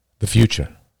The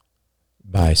Future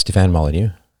by Stefan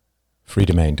Molyneux,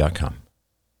 freedomain.com.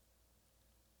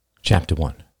 Chapter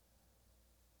 1.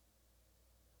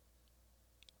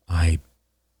 I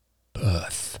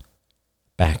birth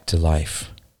back to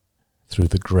life through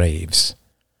the graves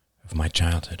of my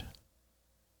childhood.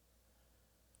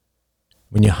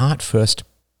 When your heart first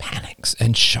panics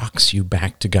and shocks you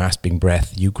back to gasping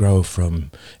breath, you grow from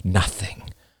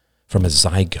nothing, from a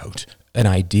zygote, an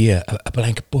idea, a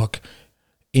blank book,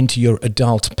 into your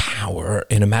adult power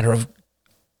in a matter of,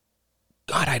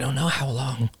 God, I don't know how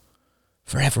long,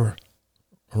 forever,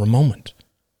 or a moment.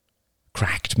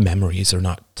 Cracked memories are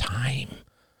not time.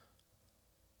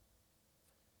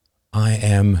 I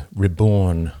am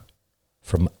reborn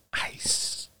from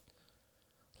ice,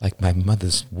 like my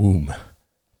mother's womb,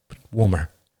 but warmer.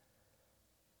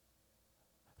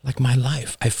 Like my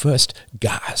life, I first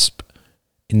gasp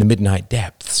in the midnight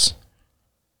depths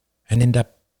and end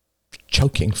up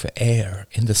choking for air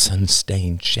in the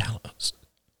sun-stained shallows.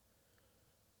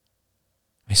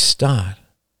 I start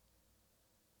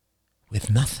with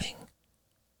nothing.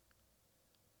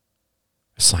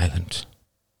 A silent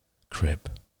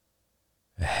crib,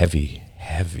 a heavy,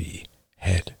 heavy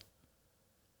head,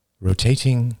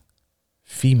 rotating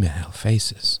female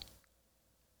faces.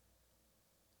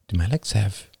 Do my legs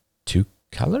have two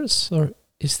colors, or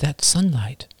is that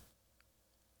sunlight?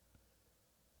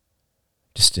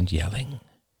 Distant yelling,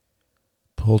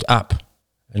 pulled up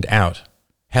and out,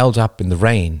 held up in the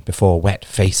rain before wet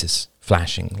faces,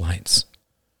 flashing lights.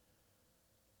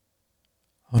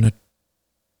 On a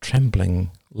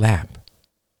trembling lap,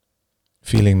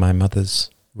 feeling my mother's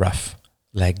rough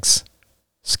legs,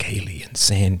 scaly and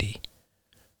sandy,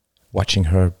 watching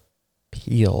her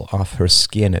peel off her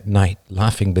skin at night,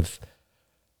 laughing with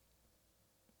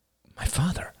my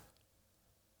father.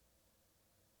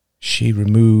 She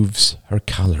removes her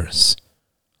colors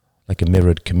like a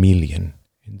mirrored chameleon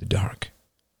in the dark.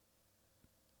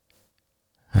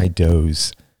 I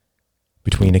doze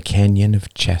between a canyon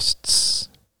of chests,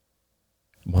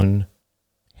 one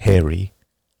hairy,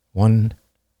 one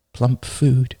plump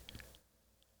food.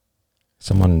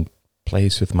 Someone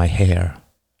plays with my hair,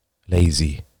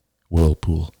 lazy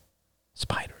whirlpool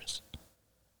spiders.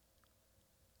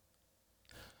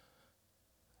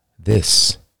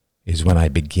 This is when I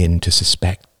begin to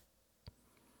suspect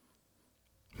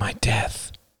my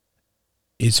death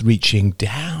is reaching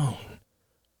down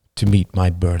to meet my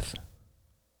birth.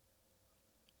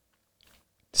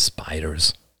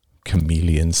 Spiders,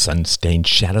 chameleons, sun-stained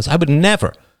shadows. I would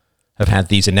never have had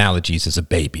these analogies as a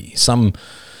baby. Some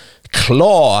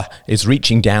claw is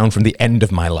reaching down from the end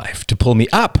of my life to pull me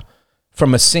up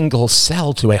from a single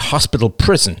cell to a hospital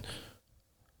prison.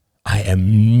 I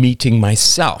am meeting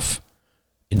myself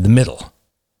in the middle.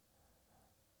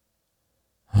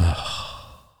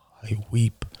 I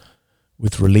weep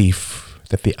with relief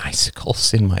that the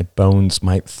icicles in my bones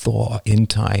might thaw in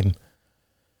time.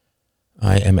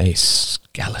 I am a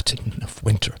skeleton of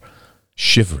winter,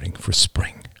 shivering for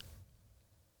spring.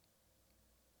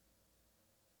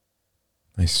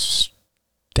 I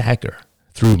stagger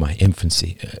through my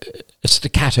infancy, a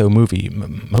staccato movie,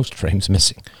 most frames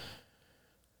missing.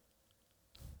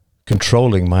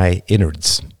 Controlling my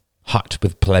innards, hot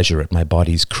with pleasure at my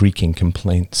body's creaking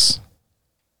complaints.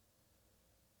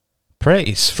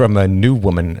 Praise from a new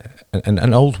woman,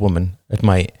 an old woman, at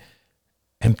my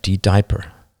empty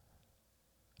diaper.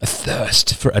 A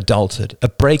thirst for adulthood, a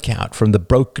breakout from the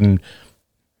broken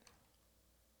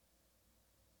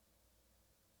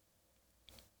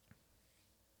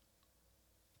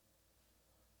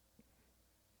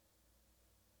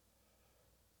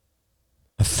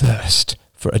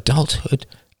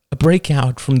a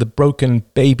breakout from the broken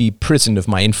baby prison of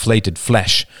my inflated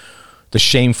flesh, the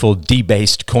shameful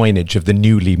debased coinage of the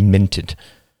newly minted.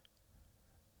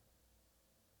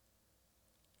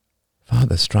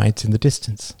 Father strides in the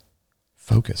distance,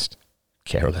 focused,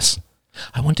 careless.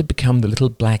 I want to become the little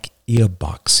black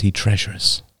earbox he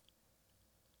treasures.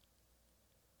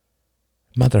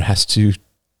 Mother has to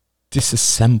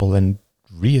disassemble and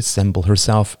reassemble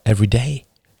herself every day,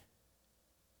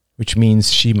 which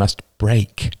means she must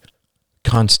break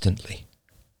constantly.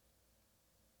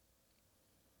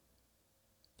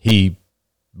 He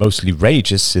mostly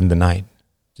rages in the night.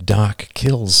 The dark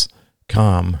kills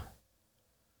calm.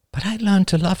 But I learned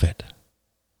to love it,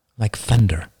 like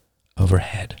thunder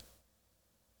overhead.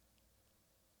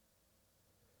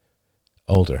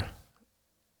 Older,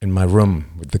 in my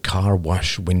room with the car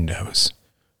wash windows,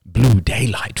 blue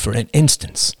daylight for an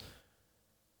instant,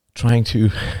 trying to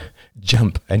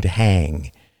jump and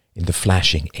hang in the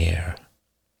flashing air.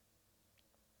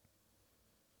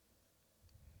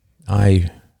 I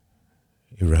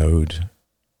erode,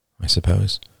 I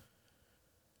suppose,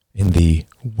 in the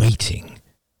waiting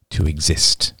to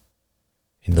exist,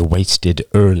 in the wasted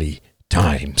early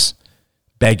times,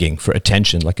 begging for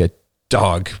attention like a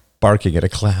dog barking at a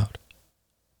cloud.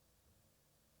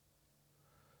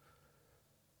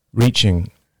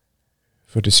 Reaching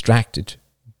for distracted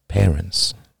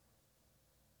parents,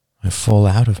 I fall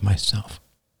out of myself,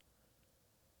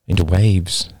 into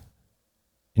waves,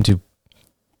 into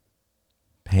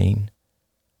pain.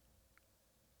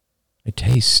 I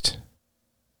taste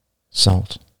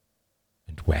salt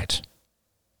and wet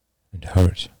and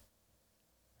hurt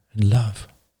and love.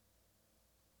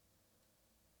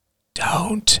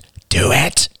 Don't do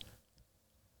it.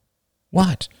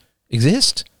 What?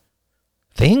 Exist?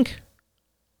 Think?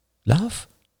 Love?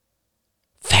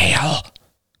 Fail.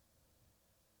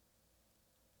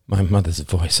 My mother's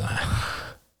voice. I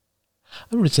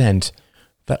resent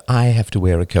that I have to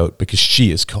wear a coat because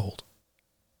she is cold.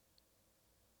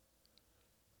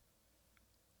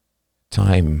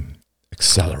 Time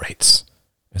accelerates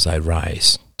as I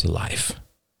rise to life.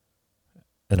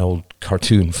 An old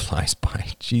cartoon flies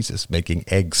by. Jesus making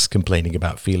eggs, complaining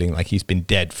about feeling like he's been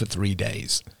dead for 3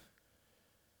 days.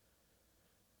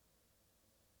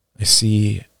 I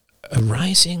see a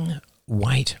rising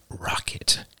white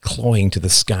rocket clawing to the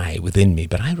sky within me,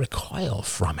 but I recoil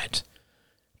from it.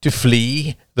 To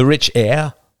flee the rich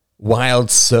air, wild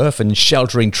surf, and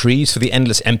sheltering trees for the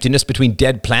endless emptiness between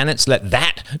dead planets, let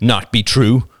that not be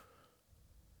true.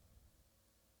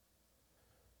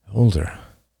 Older,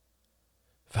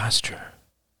 faster,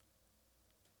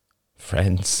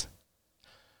 friends,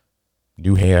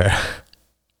 new hair,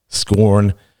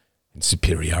 scorn, and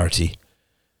superiority.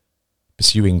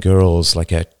 Pursuing girls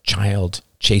like a child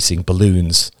chasing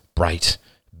balloons, bright,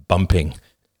 bumping,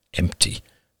 empty.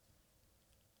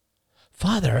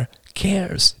 Father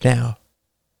cares now.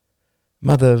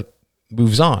 Mother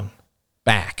moves on,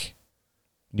 back.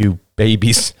 New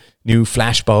babies, new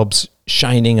flashbulbs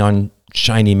shining on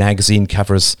shiny magazine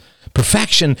covers.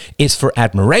 Perfection is for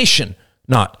admiration,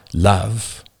 not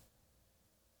love.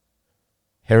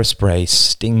 Hairspray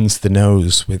stings the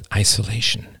nose with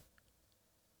isolation.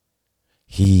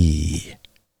 He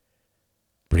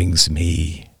brings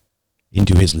me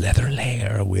into his leather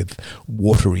lair with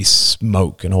watery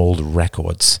smoke and old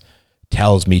records,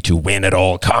 tells me to win at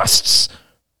all costs,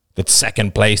 that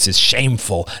second place is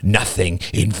shameful, nothing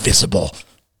invisible.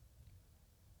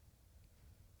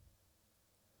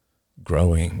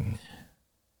 Growing,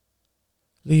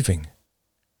 leaving,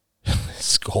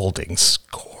 scolding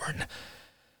scorn,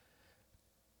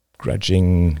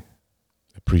 grudging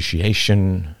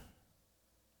appreciation,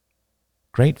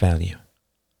 great value.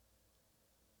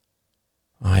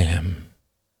 I am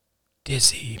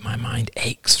dizzy. My mind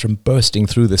aches from bursting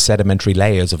through the sedimentary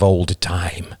layers of old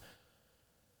time.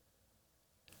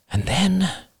 And then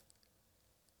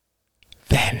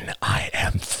I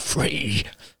am free.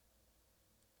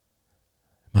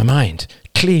 My mind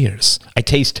clears. I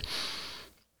taste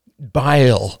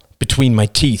bile between my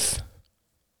teeth.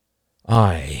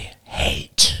 I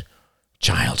hate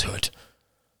childhood.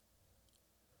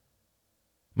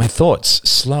 My thoughts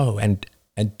slow and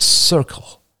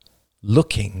circle,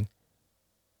 looking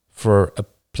for a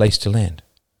place to land.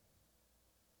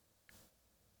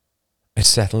 I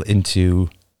settle into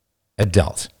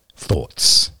adult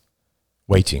thoughts,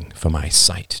 waiting for my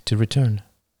sight to return.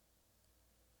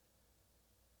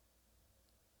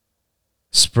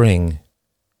 Spring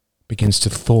begins to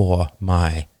thaw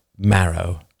my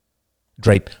marrow,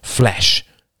 drape flesh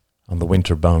on the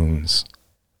winter bones.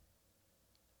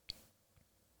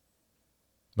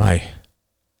 My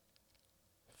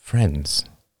friends.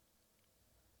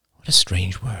 What a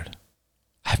strange word.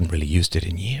 I haven't really used it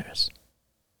in years.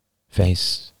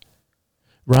 Face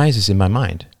rises in my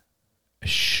mind. A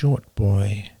short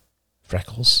boy,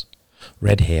 freckles,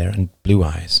 red hair, and blue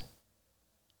eyes.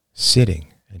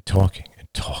 Sitting and talking and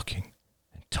talking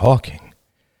and talking.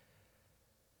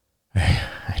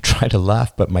 I try to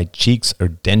laugh, but my cheeks are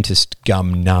dentist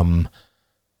gum numb.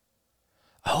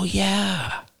 Oh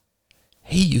yeah.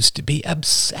 He used to be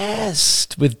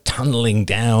obsessed with tunneling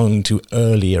down to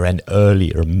earlier and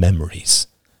earlier memories.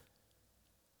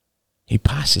 He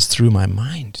passes through my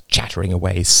mind, chattering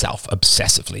away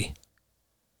self-obsessively.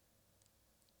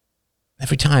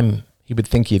 Every time he would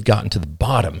think he had gotten to the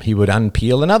bottom, he would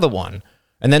unpeel another one,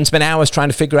 and then spend hours trying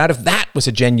to figure out if that was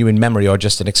a genuine memory or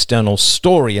just an external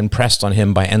story impressed on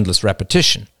him by endless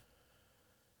repetition.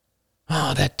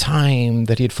 That time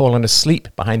that he had fallen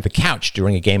asleep behind the couch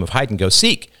during a game of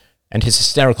hide-and-go-seek, and his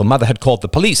hysterical mother had called the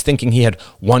police thinking he had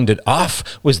wandered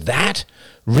off. Was that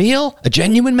real? A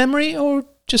genuine memory? Or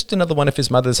Just another one of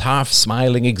his mother's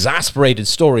half-smiling, exasperated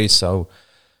stories so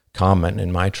common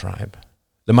in my tribe.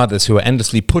 The mothers who are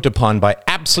endlessly put upon by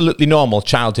absolutely normal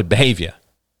childhood behavior,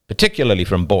 particularly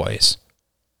from boys.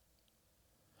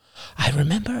 I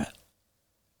remember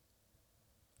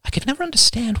I could never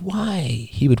understand why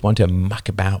he would want to muck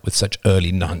about with such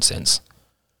early nonsense.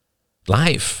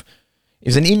 Life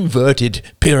is an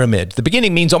inverted pyramid. The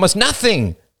beginning means almost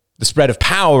nothing. The spread of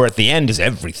power at the end is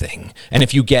everything. And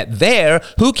if you get there,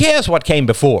 who cares what came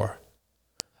before?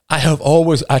 I have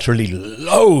always utterly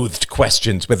loathed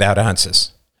questions without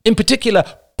answers. In particular,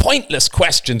 pointless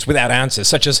questions without answers,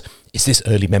 such as, is this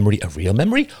early memory a real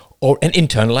memory or an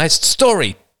internalized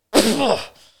story?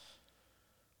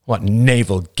 What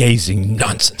navel-gazing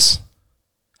nonsense.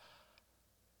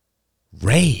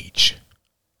 Rage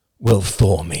will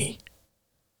thaw me.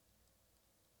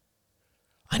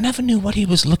 I never knew what he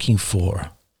was looking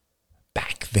for.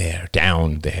 Back there,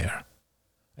 down there.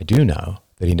 I do know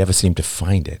that he never seemed to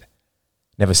find it.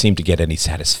 Never seemed to get any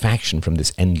satisfaction from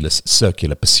this endless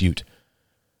circular pursuit.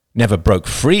 Never broke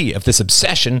free of this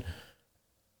obsession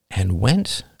and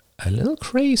went a little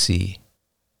crazy,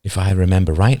 if I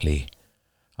remember rightly,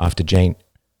 after Jane...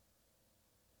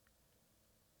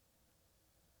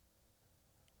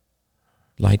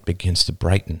 Light begins to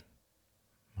brighten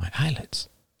my eyelids.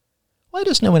 Why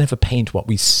does no one ever paint what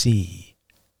we see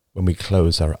when we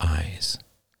close our eyes?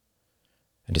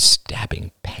 And a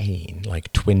stabbing pain,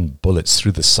 like twin bullets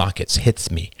through the sockets,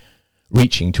 hits me,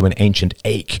 reaching to an ancient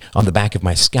ache on the back of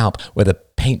my scalp where the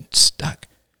paint stuck.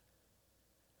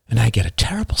 And I get a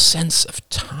terrible sense of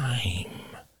time.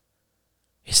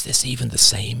 Is this even the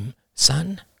same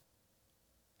sun?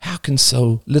 How can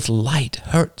so little light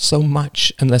hurt so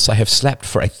much unless I have slept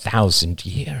for 1,000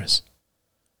 years?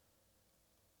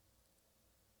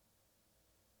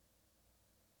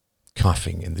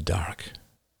 Coughing in the dark.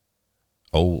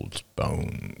 Old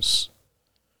bones.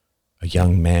 A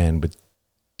young man with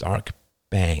dark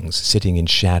bangs sitting in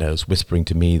shadows whispering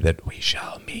to me that we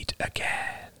shall meet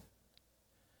again.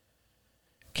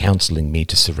 Counseling me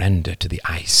to surrender to the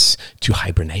ice, to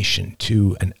hibernation,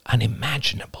 to an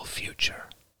unimaginable future.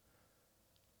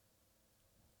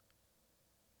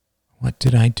 What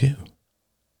did I do?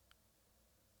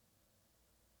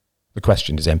 The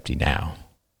question is empty now,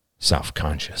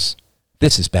 self-conscious.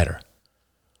 This is better.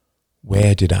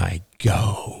 Where did I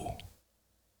go?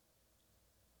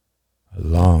 A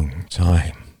long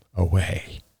time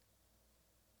away.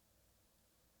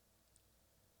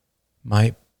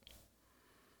 My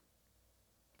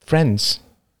friend's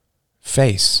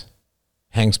face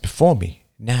hangs before me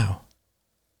now.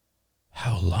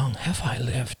 How long have I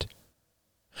lived?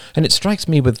 And it strikes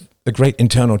me with a great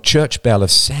internal church bell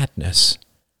of sadness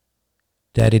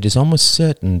that it is almost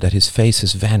certain that his face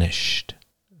has vanished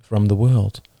from the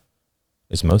world,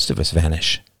 as most of us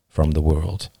vanish from the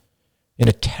world, in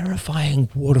a terrifying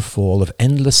waterfall of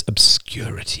endless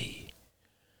obscurity.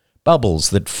 Bubbles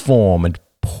that form and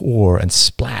pour and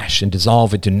splash and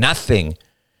dissolve into nothing,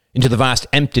 into the vast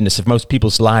emptiness of most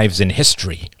people's lives in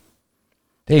history.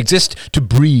 They exist to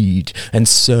breed and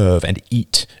serve and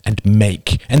eat and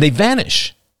make, and they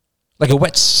vanish like a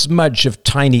wet smudge of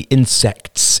tiny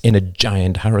insects in a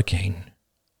giant hurricane.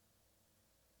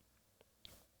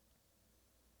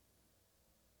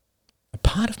 A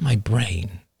part of my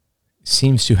brain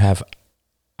seems to have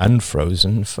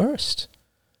unfrozen first.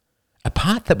 A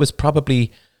part that was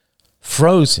probably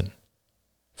frozen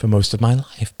for most of my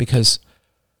life because,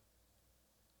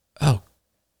 oh,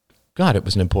 God, it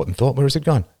was an important thought. Where has it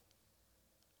gone?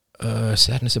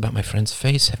 Sadness about my friend's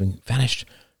face having vanished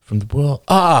from the world.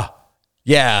 Ah,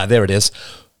 yeah, there it is.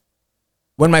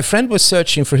 When my friend was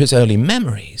searching for his early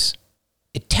memories,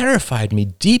 it terrified me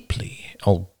deeply,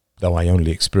 although I only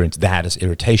experienced that as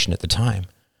irritation at the time,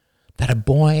 that a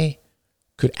boy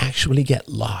could actually get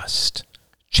lost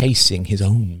chasing his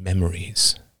own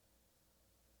memories.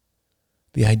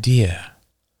 The idea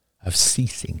of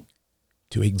ceasing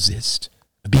to exist,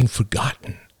 of being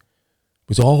forgotten,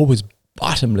 was always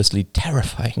bottomlessly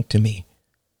terrifying to me.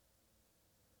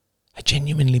 I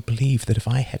genuinely believe that if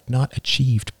I had not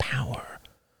achieved power,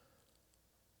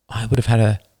 I would have had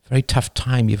a very tough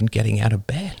time even getting out of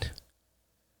bed.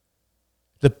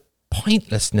 The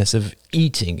pointlessness of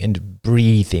eating and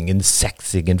breathing and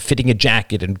sexing and fitting a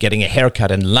jacket and getting a haircut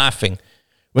and laughing,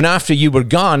 when after you were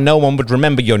gone, no one would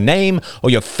remember your name or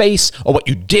your face or what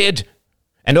you did,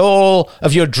 and all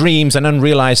of your dreams and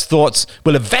unrealized thoughts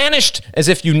will have vanished as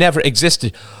if you never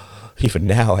existed. Even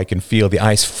now I can feel the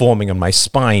ice forming on my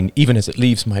spine, even as it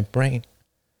leaves my brain.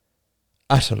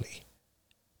 Utterly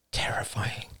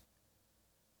terrifying.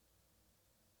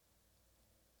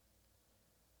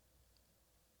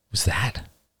 Was that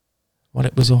what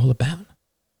it was all about?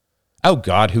 Oh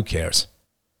God, who cares?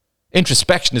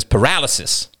 Introspection is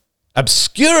paralysis.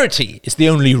 Obscurity is the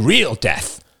only real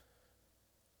death.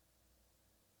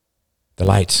 The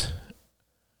light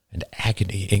and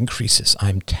agony increases.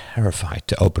 I'm terrified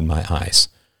to open my eyes.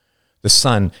 The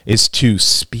sun is 2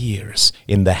 spears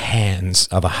in the hands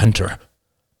of a hunter.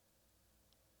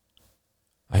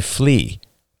 I flee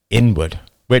inward,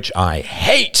 which I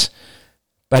hate,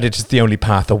 but it is the only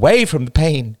path away from the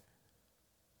pain.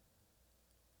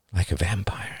 Like a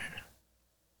vampire.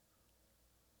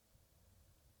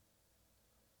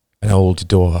 An old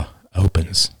door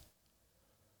opens.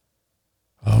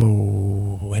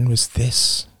 Oh, when was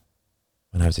this?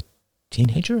 When I was a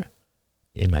teenager?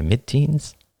 In my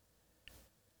mid-teens?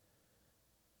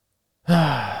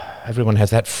 Everyone has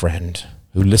that friend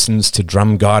who listens to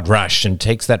Drum God Rush and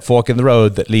takes that fork in the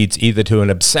road that leads either to an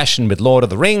obsession with Lord of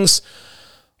the Rings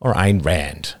or Ayn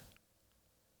Rand.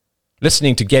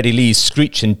 Listening to Geddy Lee's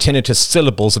screech and tinnitus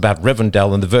syllables about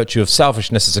Rivendell and the virtue of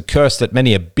selfishness is a curse that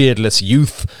many a beardless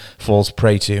youth falls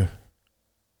prey to.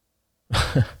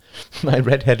 My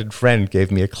red-headed friend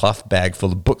gave me a cloth bag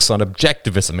full of books on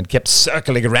objectivism and kept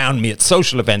circling around me at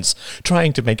social events,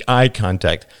 trying to make eye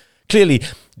contact, clearly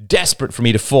desperate for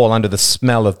me to fall under the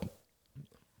smell of...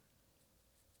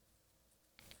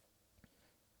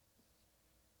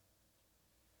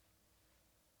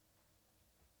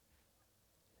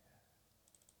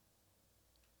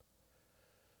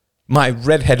 My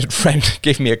red-headed friend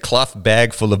gave me a cloth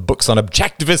bag full of books on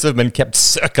objectivism and kept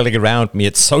circling around me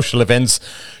at social events,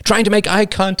 trying to make eye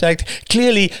contact,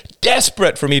 clearly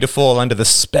desperate for me to fall under the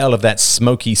spell of that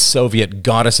smoky Soviet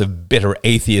goddess of bitter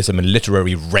atheism and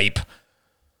literary rape.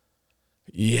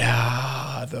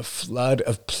 Yeah, the flood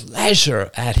of pleasure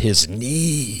at his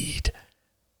need.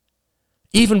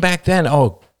 Even back then,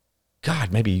 oh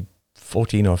God, maybe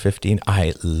 14 or 15,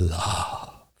 I loved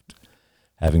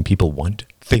having people want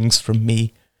things from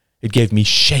me. It gave me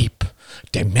shape,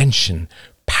 dimension,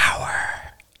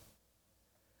 power.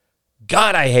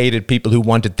 God, I hated people who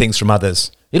wanted things from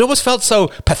others. It always felt so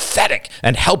pathetic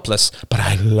and helpless, but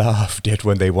I loved it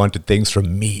when they wanted things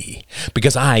from me,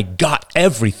 because I got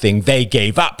everything they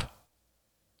gave up.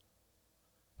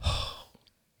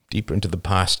 Deeper into the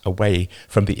past, away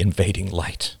from the invading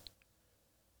light.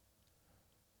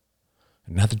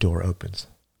 Another door opens.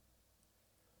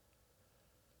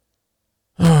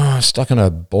 Stuck on a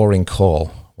boring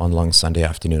call one long Sunday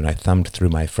afternoon, I thumbed through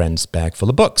my friend's bag full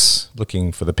of books,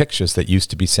 looking for the pictures that used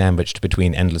to be sandwiched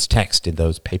between endless text in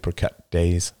those paper-cut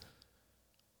days.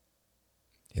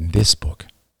 In this book,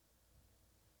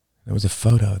 there was a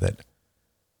photo that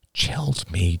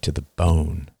chilled me to the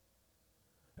bone.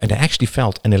 And I actually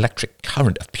felt an electric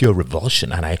current of pure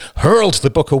revulsion, and I hurled the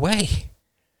book away. It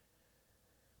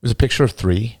was a picture of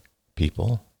 3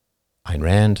 people: Ayn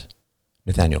Rand,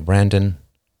 Nathaniel Branden,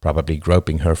 probably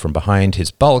groping her from behind his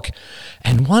bulk,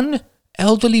 and one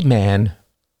elderly man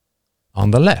on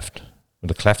the left,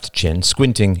 with a cleft chin,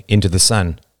 squinting into the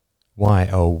sun. Why,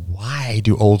 oh, why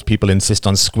do old people insist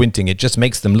on squinting? It just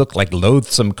makes them look like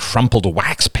loathsome, crumpled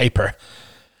wax paper.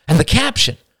 And the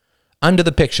caption under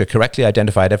the picture correctly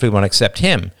identified everyone except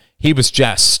him. He was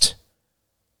just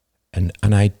an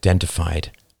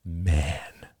unidentified man.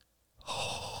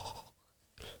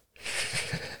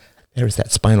 There is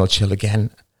that spinal chill again.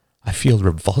 I feel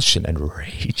revulsion and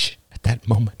rage at that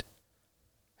moment.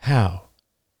 How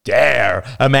dare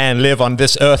a man live on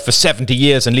this earth for 70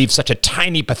 years and leave such a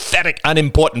tiny, pathetic,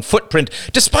 unimportant footprint,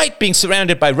 despite being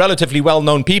surrounded by relatively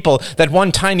well-known people, that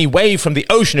one tiny wave from the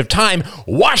ocean of time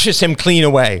washes him clean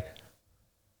away?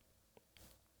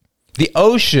 The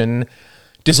ocean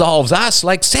dissolves us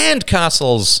like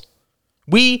sandcastles.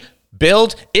 We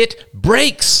build, it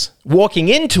breaks. Walking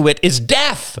into it is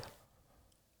death.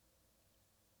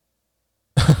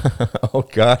 Oh,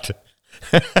 God.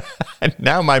 And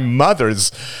now my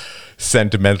mother's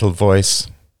sentimental voice.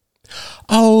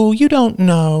 Oh, you don't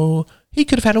know. He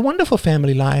could have had a wonderful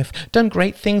family life, done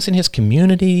great things in his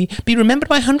community, be remembered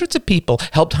by hundreds of people,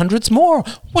 helped hundreds more.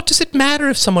 What does it matter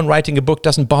if someone writing a book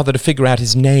doesn't bother to figure out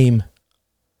his name?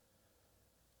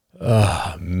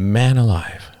 Man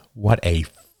alive. What a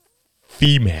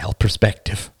female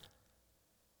perspective.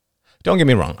 Don't get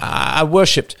me wrong. I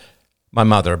worshipped my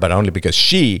mother, but only because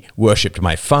she worshipped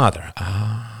my father.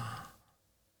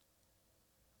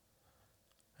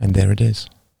 And there it is.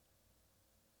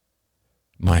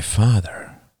 My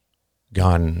father,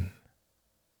 gone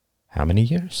how many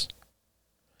years?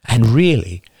 And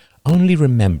really only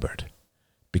remembered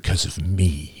because of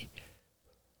me.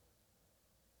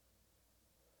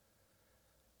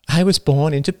 I was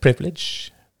born into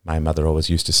privilege, my mother always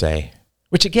used to say.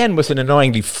 which again was an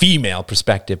annoyingly female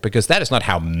perspective, because that is not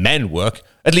how men work,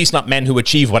 at least not men who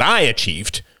achieve what I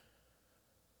achieved.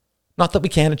 Not that we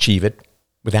can't achieve it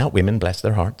without women, bless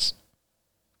their hearts.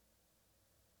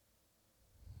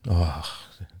 Oh,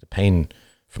 the pain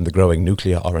from the growing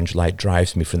nuclear orange light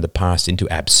drives me from the past into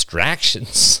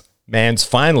abstractions, man's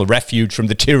final refuge from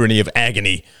the tyranny of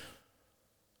agony.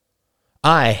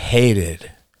 I hated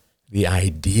the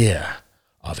idea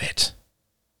of it.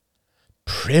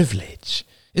 Privilege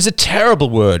is a terrible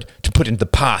word to put into the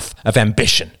path of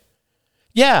ambition.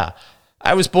 Yeah,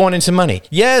 I was born into money.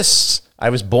 Yes, I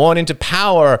was born into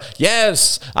power.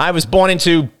 Yes, I was born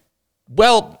into,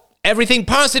 well, everything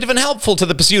positive and helpful to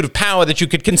the pursuit of power that you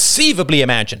could conceivably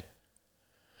imagine.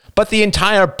 But the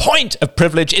entire point of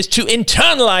privilege is to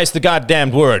internalize the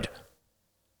goddamned word.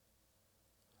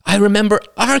 I remember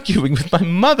arguing with my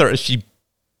mother as she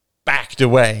backed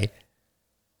away.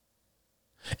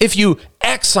 If you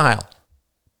exile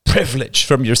privilege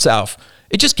from yourself,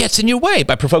 it just gets in your way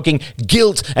by provoking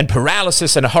guilt and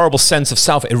paralysis and a horrible sense of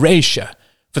self-erasure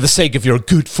for the sake of your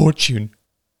good fortune.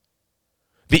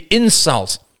 The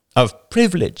insult of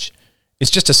privilege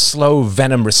is just a slow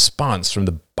venom response from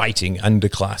the biting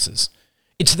underclasses.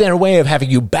 It's their way of having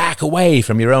you back away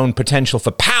from your own potential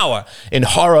for power in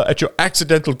horror at your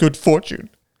accidental good fortune.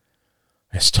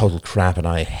 It's total crap, and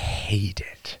I hate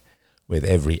it with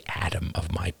every atom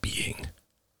of my being.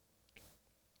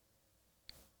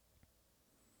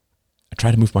 I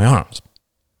try to move my arms,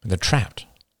 and they're trapped,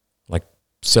 like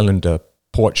cylinder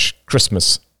porch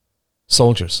Christmas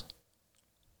soldiers.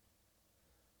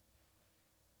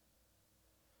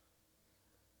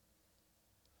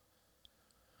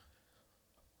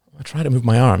 I try to move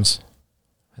my arms,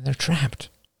 and they're trapped,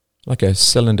 like a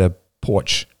cylinder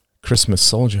porch Christmas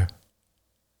soldier.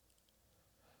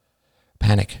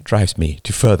 Panic drives me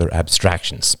to further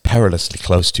abstractions, perilously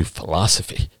close to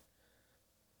philosophy.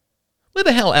 Where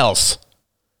the hell else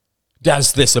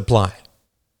does this apply?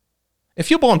 If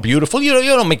you're born beautiful, you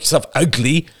don't make yourself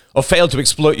ugly or fail to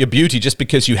exploit your beauty just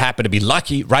because you happen to be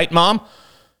lucky, right, Mom?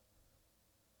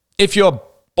 If you're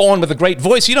born with a great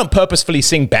voice, you don't purposefully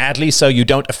sing badly so you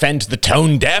don't offend the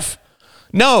tone deaf.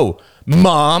 No,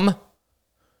 Mom.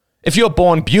 If you're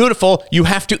born beautiful, you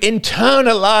have to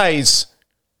internalize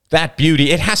that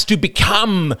beauty. It has to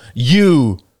become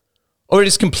you, or it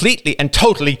is completely and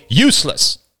totally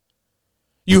useless.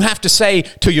 You have to say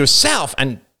to yourself,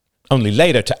 and only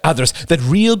later to others, that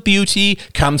real beauty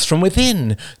comes from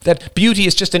within, that beauty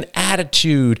is just an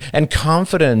attitude and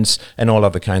confidence and all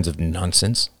other kinds of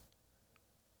nonsense.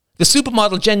 The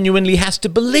supermodel genuinely has to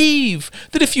believe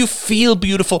that if you feel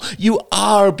beautiful, you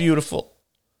are beautiful.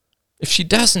 If she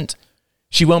doesn't,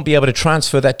 she won't be able to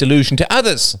transfer that delusion to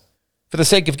others, for the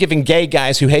sake of giving gay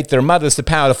guys who hate their mothers the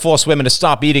power to force women to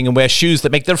stop eating and wear shoes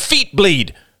that make their feet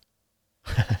bleed.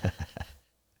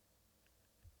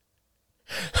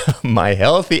 My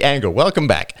healthy anger, welcome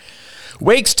back,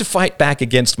 wakes to fight back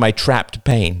against my trapped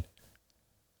pain.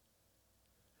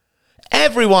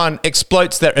 Everyone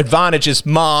exploits their advantages,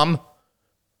 Mom,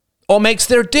 or makes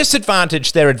their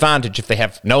disadvantage their advantage if they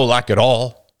have no luck at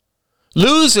all.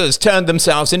 Losers turn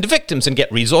themselves into victims and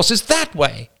get resources that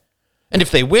way. And if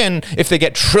they win, if they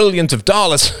get trillions of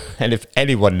dollars, and if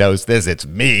anyone knows this, it's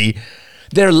me,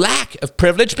 their lack of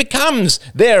privilege becomes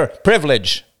their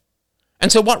privilege.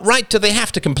 And so what right do they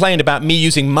have to complain about me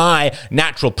using my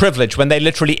natural privilege when they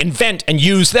literally invent and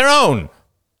use their own?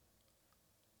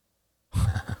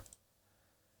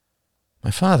 My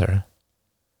father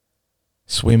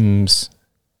swims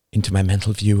into my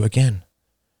mental view again,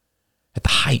 at the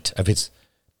height of his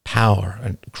power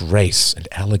and grace and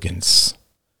elegance.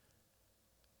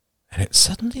 And it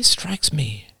suddenly strikes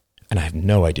me, and I have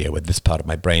no idea where this part of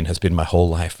my brain has been my whole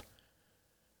life,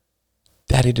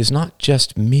 that it is not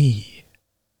just me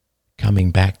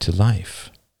coming back to life,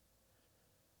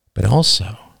 but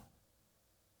also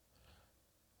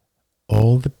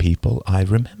all the people I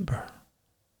remember.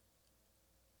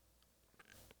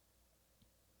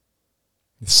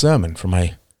 The sermon from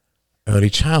my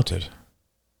early childhood.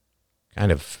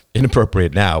 Kind of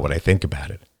inappropriate now when I think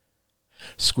about it.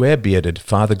 Square-bearded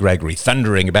Father Gregory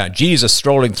thundering about Jesus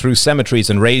strolling through cemeteries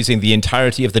and raising the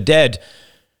entirety of the dead.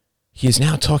 He is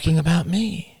now talking about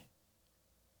me.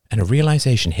 And a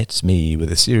realization hits me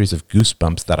with a series of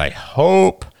goosebumps that I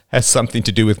hope has something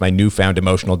to do with my newfound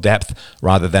emotional depth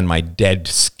rather than my dead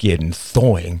skin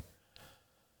thawing.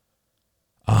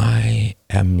 I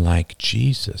am like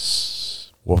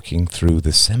Jesus walking through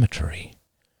the cemetery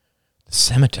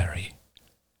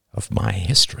of my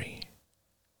history.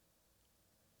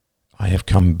 I have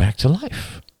come back to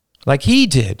life, like he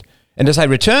did. And as I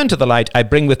return to the light, I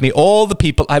bring with me all the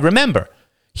people I remember,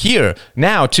 here,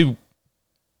 now, to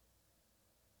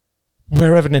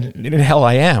wherever in hell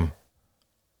I am.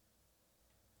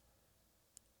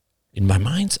 In my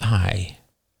mind's eye,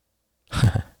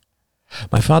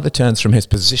 my father turns from his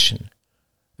position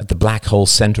at the black hole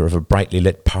center of a brightly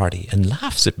lit party and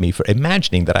laughs at me for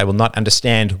imagining that I will not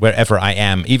understand wherever I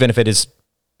am, even if it is...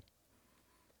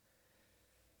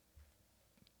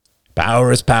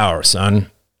 Power is power, son.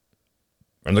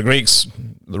 From the Greeks,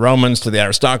 the Romans, to the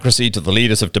aristocracy, to the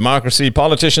leaders of democracy,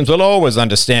 politicians will always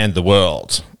understand the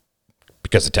world.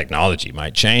 Because the technology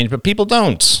might change, but people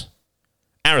don't.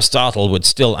 Aristotle would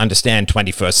still understand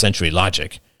 21st century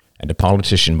logic, and a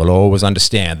politician will always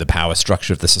understand the power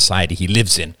structure of the society he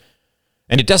lives in.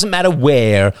 And it doesn't matter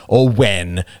where or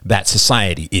when that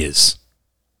society is.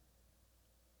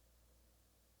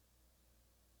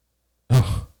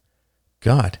 Oh,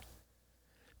 God.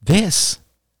 This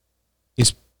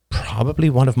is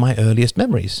probably one of my earliest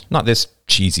memories. Not this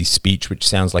cheesy speech which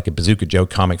sounds like a Bazooka Joe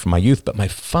comic from my youth, but my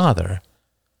father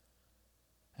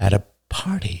at a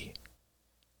party.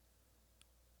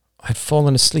 I'd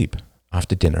fallen asleep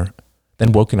after dinner,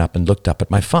 then woken up and looked up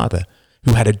at my father,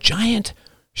 who had a giant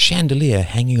chandelier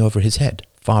hanging over his head,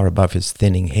 far above his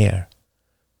thinning hair.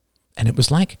 And it was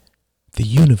like the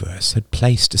universe had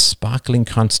placed a sparkling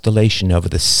constellation over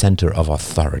the center of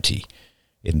authority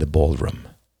in the ballroom.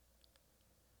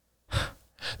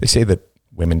 They say that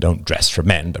women don't dress for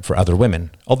men, but for other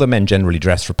women, although men generally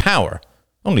dress for power,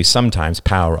 only sometimes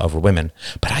power over women.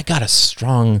 But I got a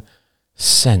strong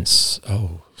sense,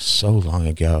 so long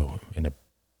ago, in a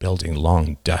building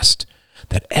long dust,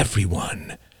 that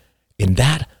everyone in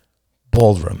that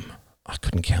ballroom, I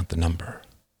couldn't count the number,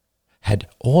 had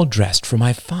all dressed for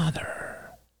my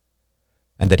father,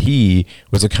 and that he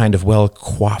was a kind of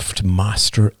well-coiffed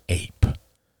master ape,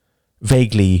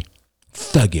 vaguely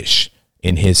thuggish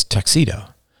in his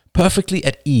tuxedo, perfectly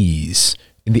at ease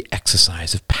in the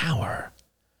exercise of power,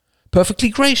 perfectly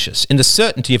gracious in the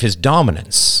certainty of his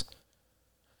dominance.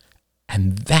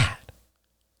 And that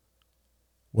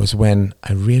was when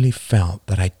I really felt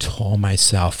that I tore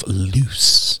myself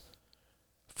loose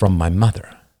from my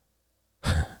mother.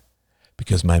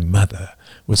 Because my mother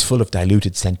was full of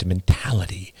diluted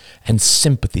sentimentality and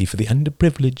sympathy for the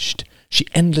underprivileged. She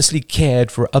endlessly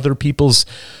cared for other people's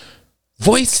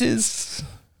voices,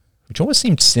 which always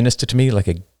seemed sinister to me, like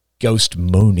a ghost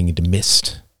moaning into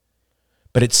mist.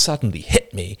 But it suddenly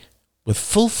hit me with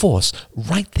full force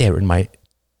right there in my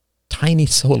tiny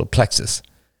solar plexus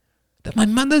that my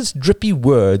mother's drippy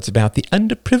words about the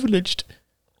underprivileged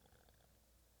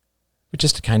were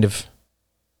just a kind of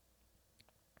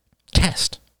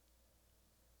test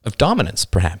of dominance,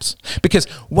 perhaps. Because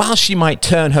while she might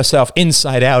turn herself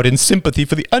inside out in sympathy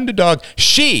for the underdog,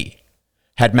 she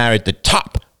had married the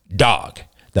top dog,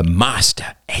 the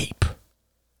master ape.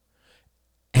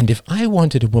 And if I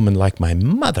wanted a woman like my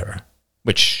mother,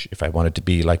 which if I wanted to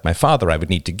be like my father I would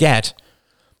need to get,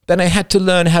 then I had to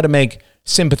learn how to make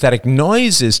sympathetic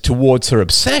noises towards her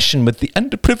obsession with the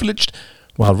underprivileged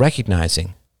while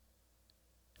recognizing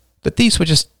that these were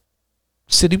just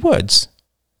silly words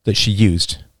that she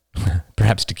used,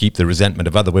 perhaps to keep the resentment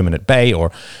of other women at bay,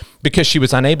 or because she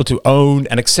was unable to own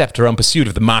and accept her own pursuit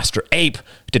of the master ape.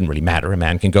 It didn't really matter. A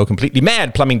man can go completely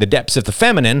mad plumbing the depths of the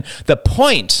feminine. The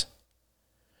point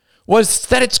was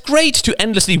that it's great to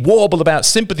endlessly warble about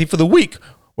sympathy for the weak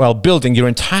while building your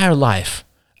entire life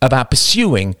about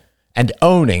pursuing and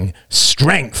owning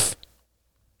strength.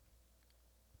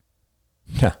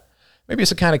 Maybe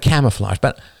it's a kind of camouflage,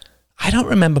 but I don't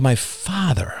remember my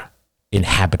father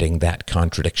inhabiting that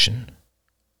contradiction.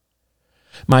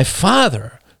 My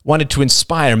father wanted to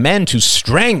inspire men to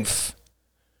strength,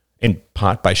 in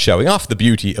part by showing off the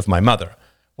beauty of my mother,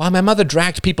 while my mother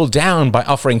dragged people down by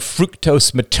offering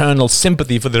fructose maternal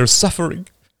sympathy for their suffering.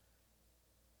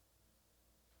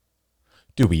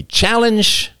 Do we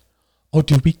challenge or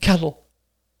do we cuddle?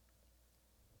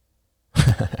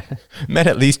 Men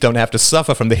at least don't have to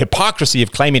suffer from the hypocrisy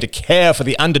of claiming to care for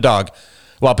the underdog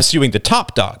while pursuing the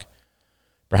top dog.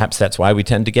 Perhaps that's why we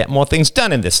tend to get more things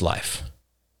done in this life.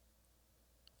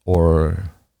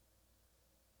 Or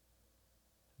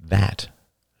that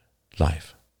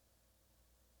life.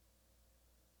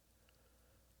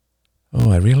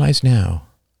 Oh, I realize now,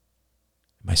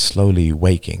 my slowly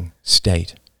waking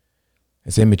state,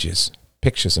 as images,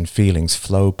 pictures, and feelings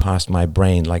flow past my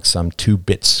brain like some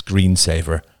 2-bit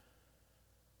screensaver,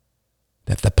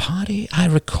 that the party I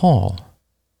recall,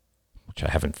 which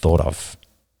I haven't thought of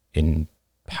in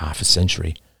half a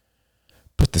century,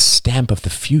 put the stamp of the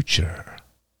future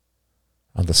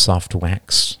on the soft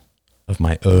wax of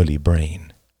my early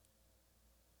brain.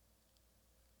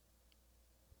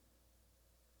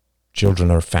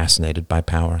 children are fascinated by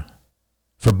power.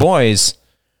 For boys,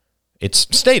 it's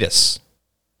status.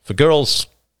 For girls,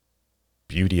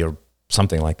 beauty or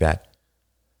something like that.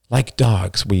 Like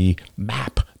dogs, we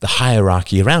map the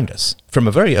hierarchy around us from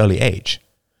a very early age.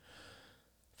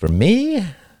 For me,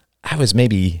 I was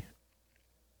maybe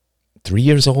 3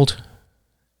 years old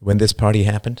when this party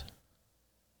happened.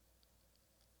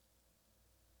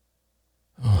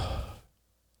 Oh.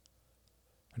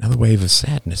 Another wave of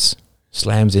sadness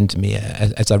slams into me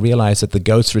as I realize that the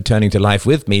ghosts returning to life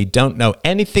with me don't know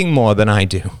anything more than I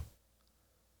do.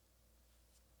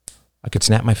 I could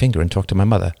snap my finger and talk to my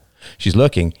mother. She's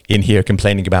lurking in here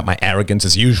complaining about my arrogance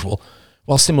as usual,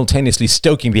 while simultaneously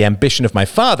stoking the ambition of my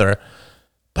father,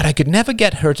 but I could never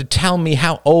get her to tell me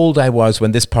how old I was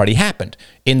when this party happened,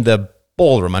 in the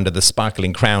ballroom under the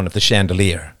sparkling crown of the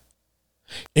chandelier.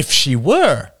 If she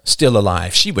were still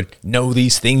alive, she would know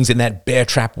these things in that bear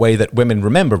trap way that women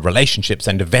remember relationships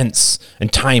and events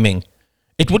and timing.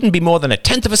 It wouldn't be more than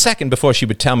 1/10 of a second before she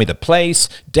would tell me the place,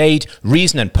 date,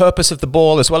 reason, and purpose of the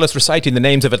ball, as well as reciting the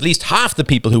names of at least half the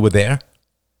people who were there.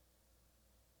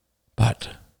 But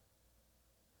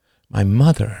my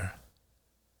mother,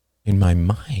 in my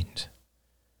mind,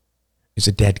 is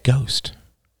a dead ghost.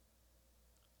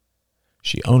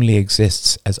 She only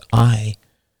exists as I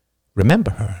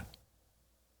remember her,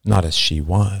 not as she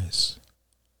was.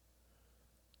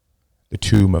 The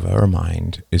tomb of her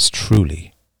mind is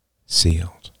truly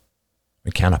sealed.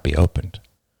 It cannot be opened,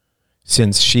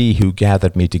 since she who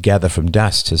gathered me together from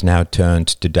dust has now turned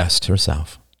to dust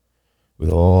herself, with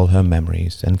all her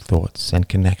memories and thoughts and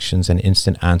connections and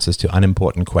instant answers to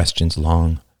unimportant questions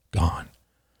long gone.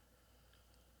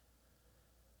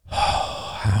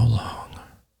 Oh, how long?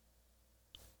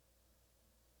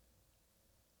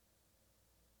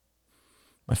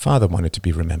 My father wanted to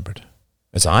be remembered,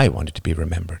 as I wanted to be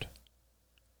remembered.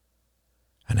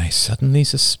 And I suddenly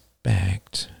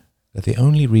suspect that the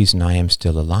only reason I am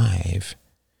still alive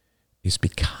is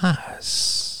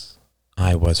because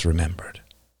I was remembered.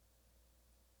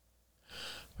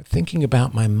 But thinking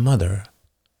about my mother,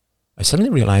 I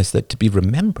suddenly realized that to be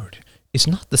remembered is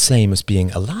not the same as being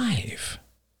alive.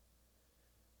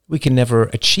 We can never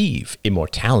achieve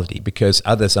immortality because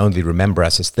others only remember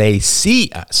us as they see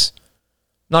us,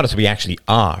 not as we actually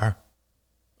are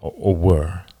or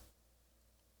were.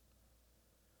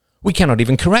 We cannot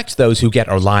even correct those who get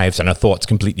our lives and our thoughts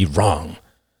completely wrong.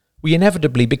 We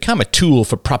inevitably become a tool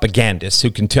for propagandists who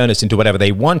can turn us into whatever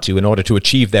they want to in order to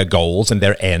achieve their goals and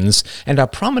their ends, and our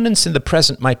prominence in the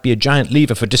present might be a giant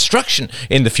lever for destruction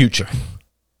in the future.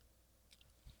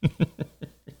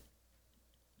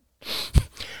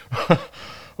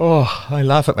 Oh, I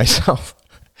laugh at myself.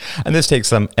 And this takes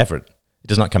some effort. It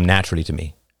does not come naturally to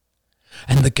me.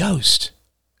 And the ghost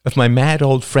of my mad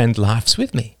old friend laughs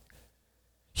with me.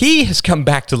 He has come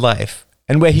back to life,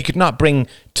 and where he could not bring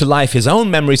to life his own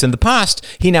memories in the past,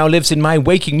 he now lives in my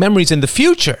waking memories in the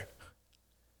future.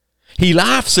 He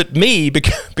laughs at me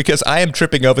because I am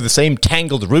tripping over the same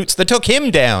tangled roots that took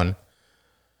him down.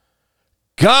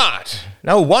 God,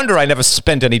 no wonder I never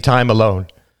spent any time alone.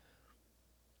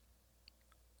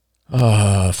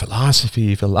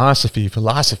 Philosophy, philosophy,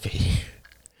 philosophy.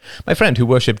 My friend who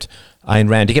worshipped Ayn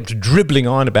Rand, he kept dribbling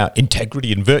on about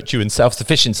integrity and virtue and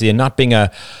self-sufficiency and not being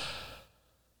a,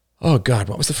 oh God,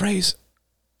 what was the phrase?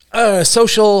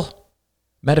 Social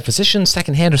metaphysician,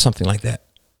 secondhand or something like that.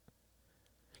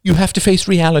 You have to face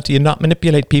reality and not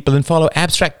manipulate people and follow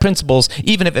abstract principles,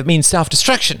 even if it means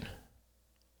self-destruction.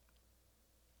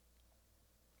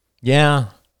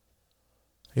 Yeah,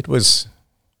 it was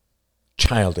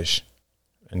childish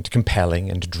and compelling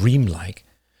and dreamlike.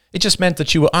 It just meant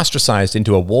that you were ostracized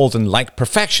into a Walden-like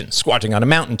perfection, squatting on a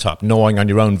mountaintop, gnawing on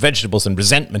your own vegetables and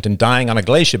resentment, and dying on a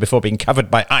glacier before being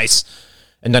covered by ice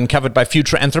and uncovered by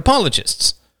future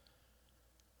anthropologists.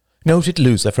 Noted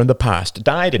loser from the past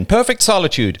died in perfect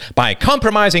solitude. By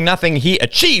compromising nothing, he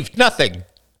achieved nothing.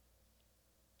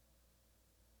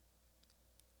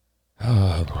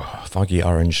 Oh, foggy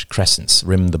orange crescents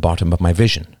rim the bottom of my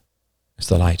vision as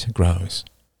the light grows.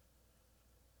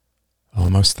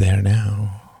 Almost there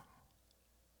now.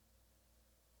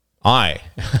 I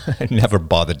never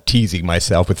bothered teasing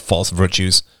myself with false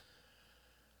virtues.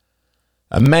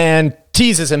 A man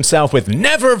teases himself with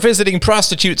never visiting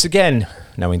prostitutes again,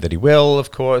 knowing that he will, of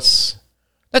course.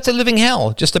 That's a living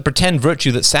hell, just a pretend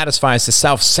virtue that satisfies the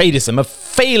self-sadism of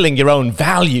failing your own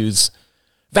values.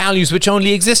 Values which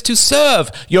only exist to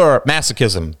serve your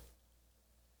masochism.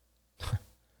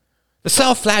 The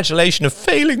self-flagellation of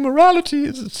failing morality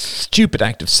is a stupid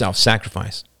act of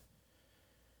self-sacrifice.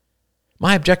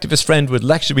 My objectivist friend would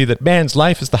lecture me that man's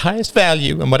life is the highest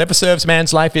value, and whatever serves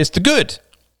man's life is the good.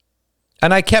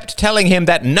 And I kept telling him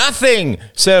that nothing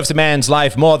serves a man's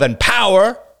life more than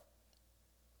power.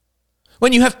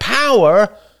 When you have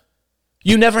power,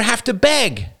 you never have to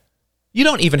beg. You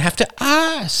don't even have to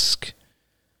ask.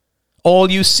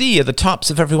 All you see are the tops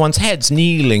of everyone's heads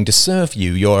kneeling to serve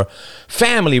you. Your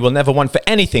family will never want for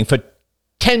anything for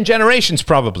 10 generations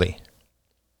probably.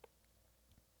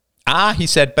 Ah, he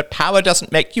said, but power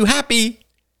doesn't make you happy.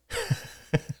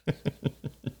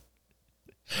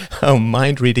 Oh,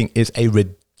 mind reading is a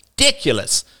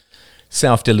ridiculous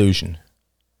self-delusion.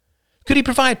 Could he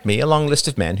provide me a long list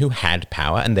of men who had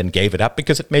power and then gave it up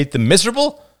because it made them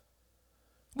miserable?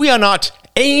 We are not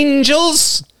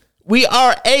angels. We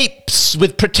are apes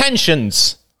with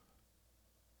pretensions.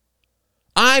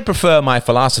 I prefer my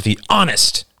philosophy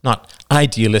honest, not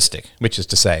idealistic, which is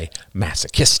to say,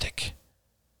 masochistic.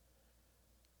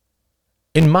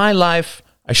 In my life,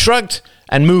 I shrugged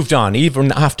and moved on,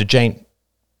 even after Jane...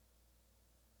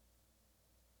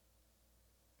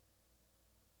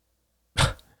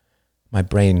 My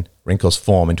brain wrinkles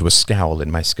form into a scowl in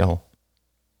my skull.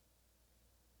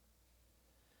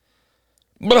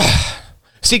 Blah.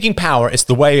 Seeking power is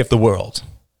the way of the world.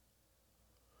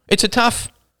 It's a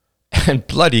tough and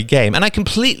bloody game, and I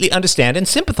completely understand and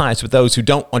sympathize with those who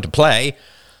don't want to play.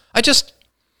 I just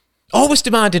always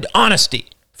demanded honesty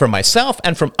from myself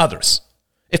and from others.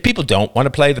 If people don't want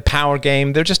to play the power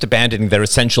game, they're just abandoning their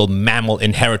essential mammal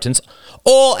inheritance.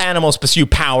 All animals pursue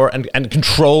power and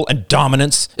control and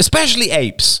dominance, especially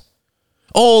apes.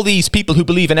 All these people who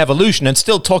believe in evolution and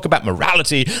still talk about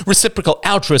morality, reciprocal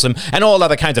altruism, and all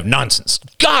other kinds of nonsense.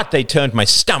 God, they turned my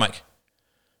stomach.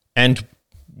 And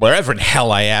wherever in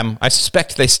hell I am, I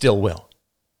suspect they still will.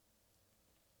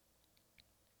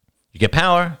 You get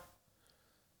power,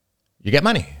 you get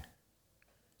money.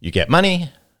 You get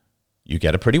money, you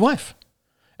get a pretty wife.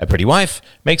 A pretty wife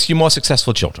makes you more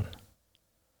successful children.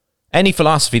 Any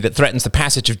philosophy that threatens the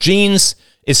passage of genes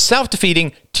is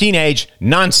self-defeating teenage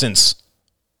nonsense.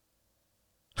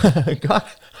 God,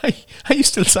 I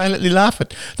used to silently laugh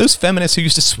at those feminists who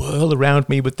used to swirl around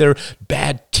me with their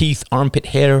bad teeth, armpit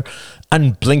hair,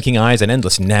 unblinking eyes, and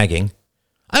endless nagging.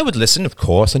 I would listen, of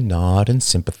course, and nod and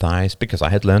sympathize because I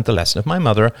had learned the lesson of my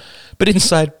mother, but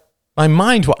inside my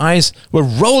mind, where eyes were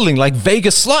rolling like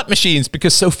Vegas slot machines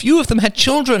because so few of them had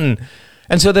children,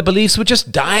 and so their beliefs would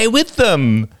just die with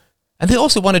them. And they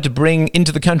also wanted to bring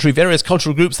into the country various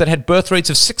cultural groups that had birth rates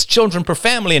of 6 children per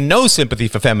family and no sympathy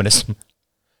for feminism.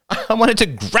 I wanted to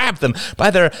grab them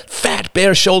by their fat,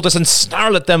 bare shoulders and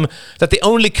snarl at them that the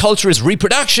only culture is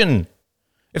reproduction.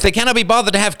 If they cannot be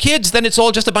bothered to have kids, then it's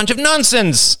all just a bunch of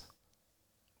nonsense.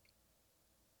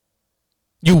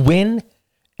 You win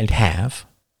and have,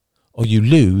 or you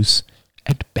lose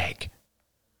and beg.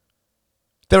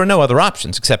 There are no other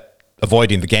options except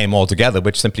avoiding the game altogether,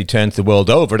 which simply turns the world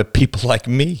over to people like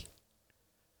me.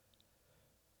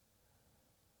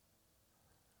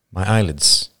 My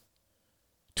eyelids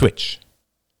twitch,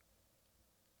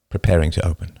 preparing to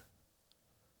open.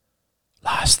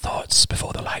 Last thoughts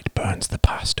before the light burns the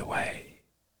past away.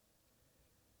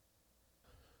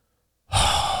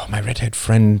 Oh, my redhead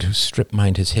friend who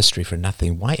strip-mined his history for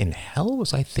nothing. Why in hell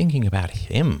was I thinking about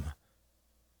him?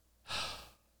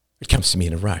 It comes to me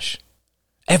in a rush.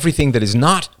 Everything that is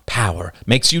not power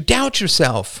makes you doubt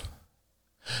yourself.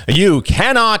 You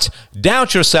cannot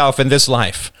doubt yourself in this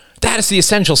life. That is the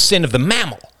essential sin of the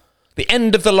mammal. The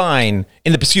end of the line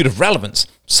in the pursuit of relevance,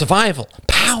 survival,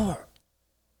 power.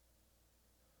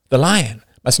 The lion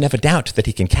must never doubt that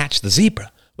he can catch the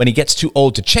zebra. When he gets too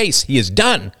old to chase, he is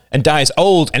done and dies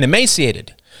old and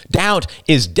emaciated. Doubt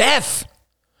is death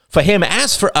for him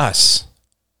as for us.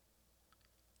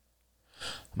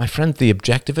 My friend the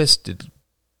objectivist did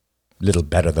little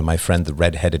better than my friend the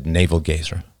red-headed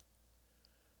navel-gazer.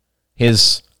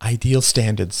 His ideal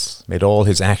standards made all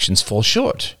his actions fall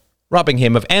short, robbing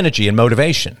him of energy and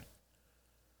motivation.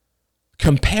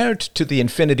 Compared to the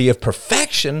infinity of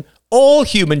perfection, all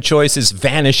human choices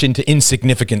vanish into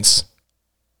insignificance.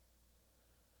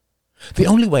 The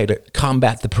only way to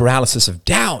combat the paralysis of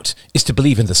doubt is to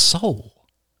believe in the soul.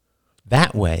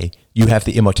 That way, you have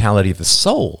the immortality of the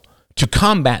soul to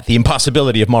combat the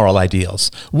impossibility of moral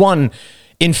ideals. One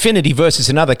infinity versus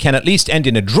another can at least end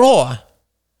in a draw.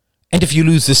 And if you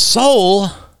lose the soul,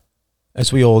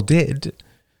 as we all did,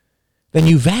 then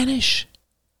you vanish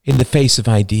in the face of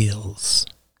ideals.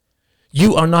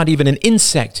 You are not even an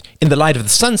insect in the light of the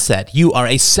sunset. You are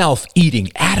a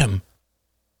self-eating atom.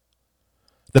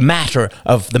 The matter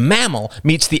of the mammal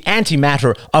meets the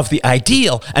antimatter of the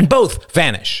ideal, and both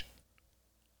vanish.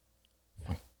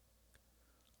 I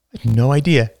had no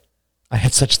idea I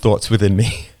had such thoughts within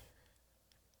me.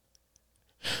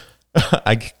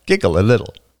 I giggle a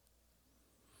little.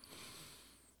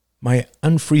 My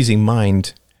unfreezing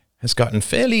mind has gotten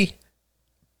fairly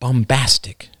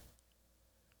bombastic.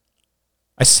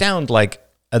 I sound like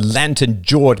a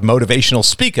lantern-jawed motivational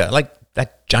speaker, like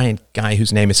that giant guy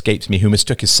whose name escapes me, who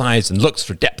mistook his size and looks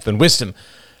for depth and wisdom.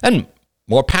 And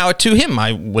more power to him.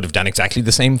 I would have done exactly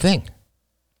the same thing.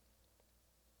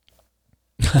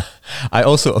 I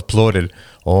also applauded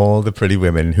all the pretty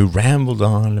women who rambled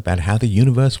on about how the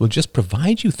universe will just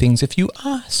provide you things if you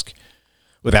ask,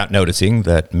 without noticing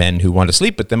that men who want to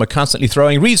sleep with them are constantly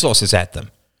throwing resources at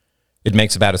them. It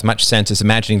makes about as much sense as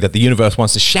imagining that the universe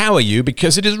wants to shower you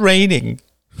because it is raining.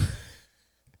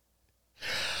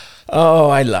 Oh,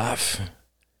 I laugh.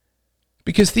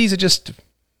 Because these are just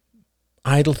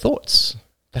idle thoughts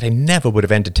that I never would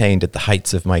have entertained at the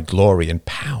heights of my glory and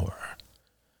power.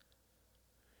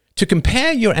 To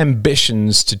compare your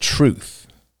ambitions to truth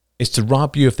is to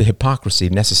rob you of the hypocrisy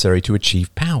necessary to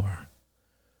achieve power.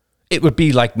 It would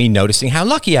be like me noticing how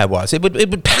lucky I was. It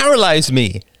would paralyze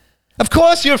me. Of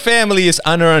course your family is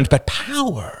unearned, but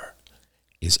power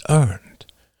is earned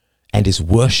and is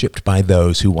worshipped by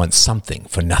those who want something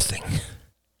for nothing.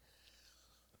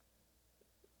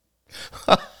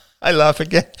 I laugh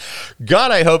again.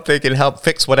 God, I hope they can help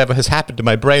fix whatever has happened to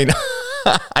my brain.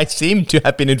 I seem to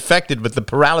have been infected with the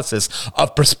paralysis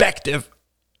of perspective.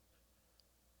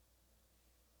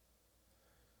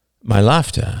 My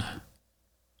laughter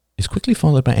is quickly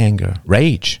followed by anger,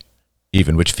 rage,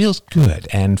 even, which feels good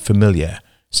and familiar,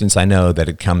 since I know that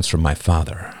it comes from my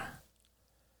father.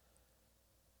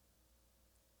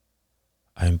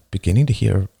 I'm beginning to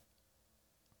hear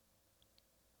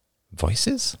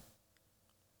voices?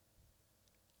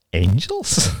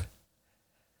 Angels?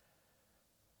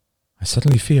 I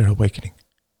suddenly fear awakening.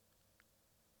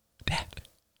 Dad.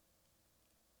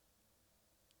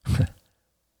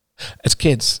 As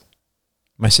kids,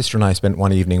 my sister and I spent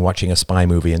one evening watching a spy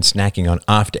movie and snacking on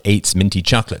After Eight's minty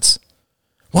chocolates.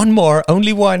 One more,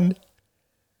 only one.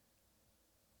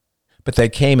 But they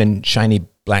came in shiny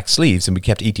black sleeves, and we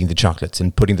kept eating the chocolates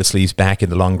and putting the sleeves back in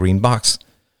the long green box.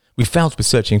 We felt with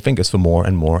searching fingers for more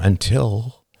and more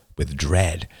until, with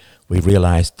dread, we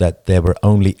realized that there were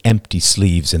only empty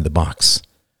sleeves in the box,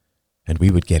 and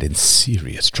we would get in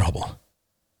serious trouble.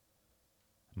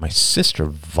 My sister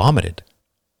vomited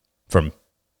from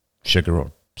sugar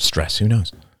or stress, who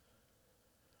knows?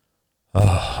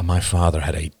 Oh, my father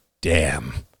had a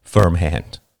damn firm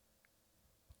hand.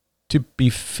 To be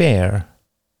fair,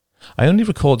 I only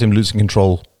recalled him losing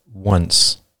control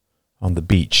once on the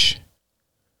beach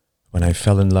when I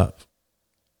fell in love.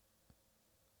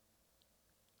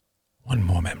 One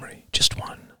more memory, just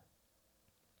one.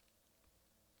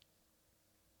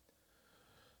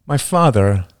 My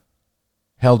father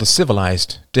held a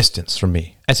civilized distance from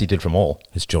me, as he did from all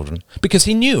his children, because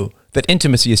he knew that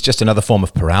intimacy is just another form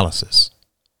of paralysis.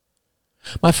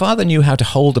 My father knew how to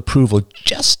hold approval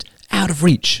just out of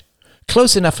reach,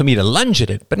 close enough for me to lunge at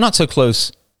it, but not so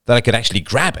close that I could actually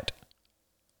grab it.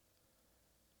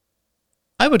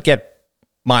 I would get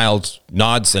mild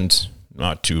nods and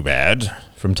not too bad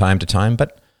from time to time,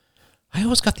 but I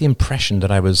always got the impression that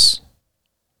I was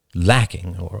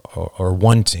lacking or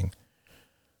wanting,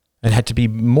 and had to be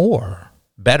more,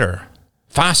 better,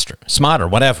 faster, smarter,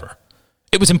 whatever.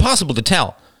 It was impossible to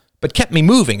tell, but kept me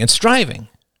moving and striving.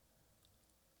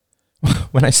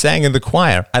 When I sang in the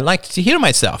choir, I liked to hear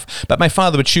myself, but my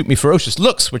father would shoot me ferocious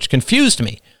looks, which confused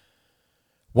me.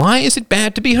 Why is it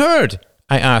bad to be heard?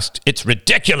 I asked. It's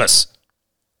ridiculous.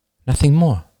 Nothing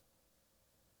more.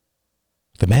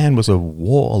 The man was a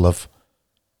wall of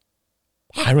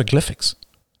hieroglyphics.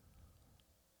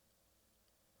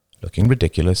 Looking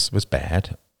ridiculous was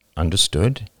bad,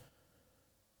 understood.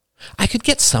 I could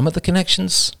get some of the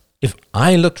connections. If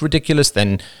I looked ridiculous,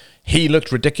 then he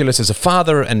looked ridiculous as a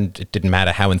father, and it didn't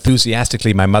matter how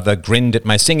enthusiastically my mother grinned at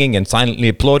my singing and silently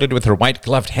applauded with her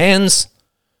white-gloved hands.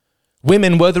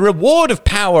 Women were the reward of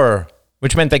power,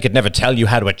 which meant they could never tell you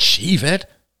how to achieve it.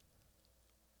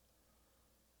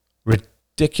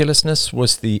 Ridiculousness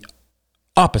was the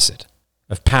opposite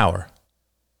of power,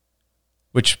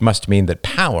 which must mean that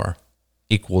power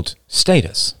equaled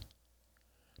status.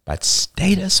 But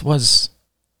status was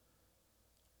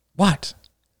what?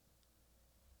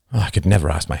 Well, I could never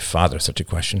ask my father such a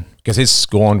question, because his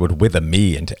scorn would wither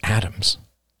me into atoms.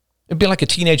 It'd be like a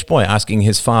teenage boy asking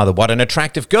his father what an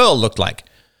attractive girl looked like.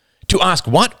 To ask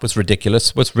what was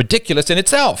ridiculous in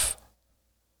itself.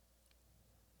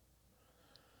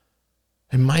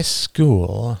 In my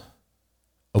school,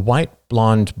 a white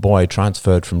blonde boy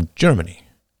transferred from Germany.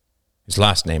 His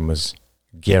last name was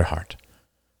Gerhardt.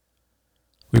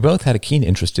 We both had a keen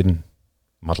interest in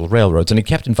model railroads, and he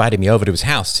kept inviting me over to his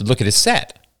house to look at his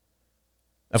set.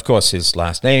 Of course, his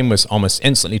last name was almost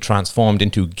instantly transformed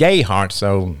into Gayhart,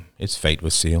 so his fate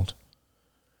was sealed.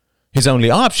 His only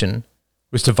option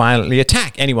was to violently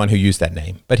attack anyone who used that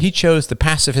name, but he chose the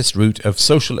pacifist route of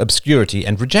social obscurity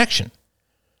and rejection.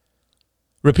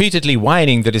 Repeatedly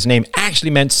whining that his name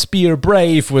actually meant Spear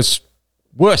Brave was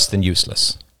worse than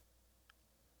useless.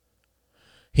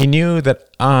 He knew that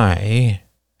I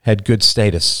had good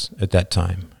status at that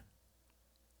time.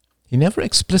 He never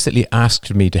explicitly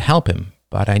asked me to help him,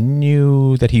 but I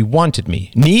knew that he wanted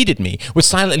me, needed me, was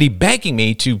silently begging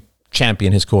me to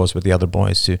champion his cause with the other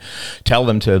boys, to tell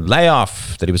them to lay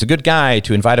off, that he was a good guy,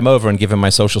 to invite him over and give him my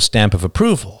social stamp of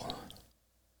approval.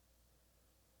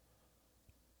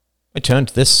 I turned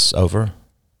this over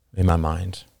in my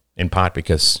mind, in part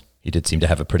because he did seem to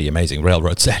have a pretty amazing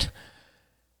railroad set.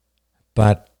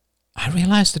 But I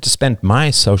realized that to spend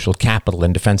my social capital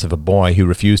in defense of a boy who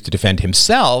refused to defend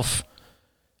himself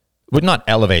would not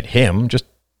elevate him, just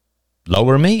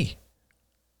lower me.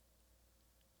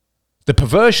 The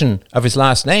perversion of his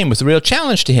last name was the real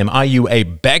challenge to him. Are you a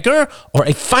beggar or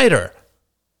a fighter?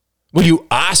 Will you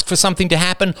ask for something to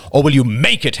happen, or will you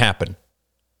make it happen?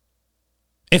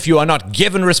 If you are not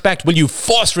given respect, will you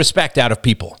force respect out of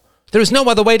people? There is no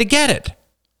other way to get it.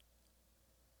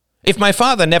 If my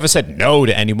father never said no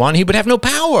to anyone, he would have no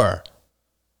power.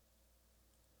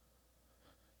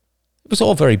 It was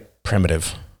all very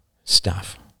primitive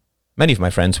stuff. Many of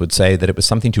my friends would say that it was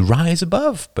something to rise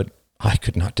above, but I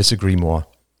could not disagree more.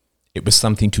 It was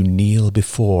something to kneel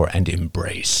before and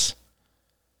embrace.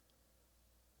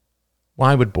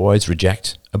 Why would boys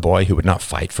reject a boy who would not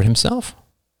fight for himself?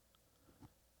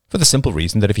 For the simple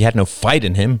reason that if he had no fight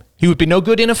in him, he would be no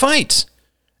good in a fight.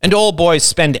 And all boys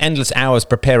spend endless hours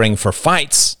preparing for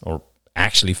fights, or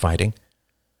actually fighting.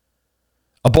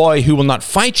 A boy who will not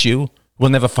fight you will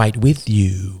never fight with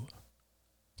you.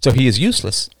 So he is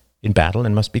useless in battle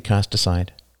and must be cast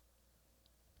aside.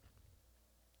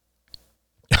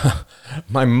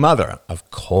 My mother, of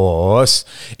course,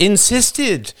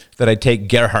 insisted that I take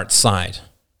Gerhardt's side.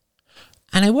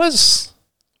 And I was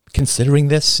considering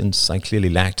this, since I clearly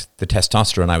lacked the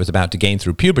testosterone I was about to gain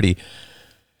through puberty,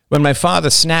 when my father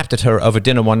snapped at her over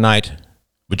dinner one night,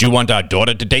 "Would you want our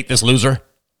daughter to date this loser?"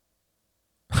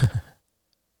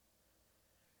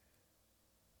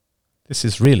 This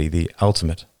is really the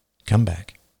ultimate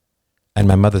comeback. And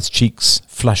my mother's cheeks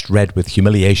flushed red with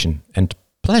humiliation and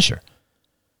pleasure,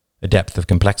 a depth of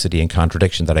complexity and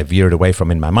contradiction that I veered away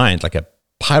from in my mind, like a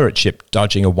pirate ship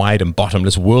dodging a wide and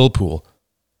bottomless whirlpool.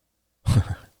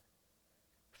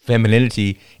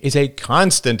 Femininity is a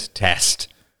constant test.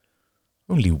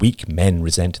 Only weak men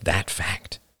resent that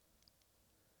fact.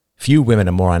 Few women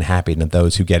are more unhappy than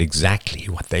those who get exactly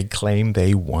what they claim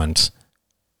they want.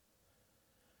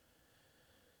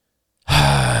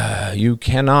 You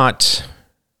cannot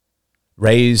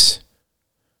raise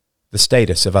the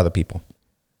status of other people.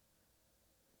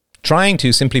 Trying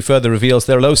to simply further reveals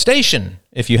their low station.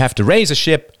 If you have to raise a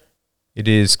ship, it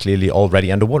is clearly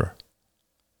already underwater.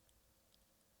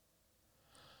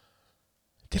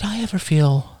 Did I ever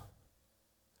feel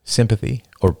sympathy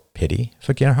or pity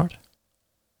for Gerhardt?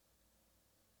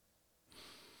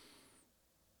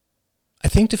 I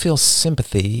think to feel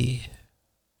sympathy,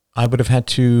 I would have had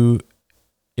to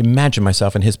imagine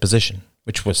myself in his position,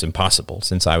 which was impossible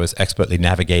since I was expertly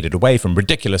navigated away from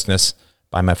ridiculousness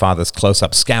by my father's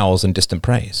close-up scowls and distant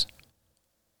praise.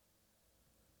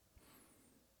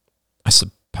 I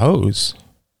suppose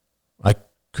I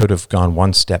could have gone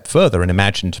one step further and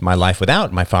imagined my life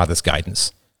without my father's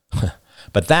guidance.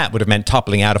 But that would have meant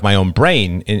toppling out of my own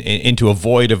brain into a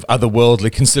void of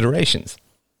otherworldly considerations.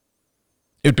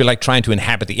 It would be like trying to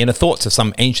inhabit the inner thoughts of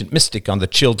some ancient mystic on the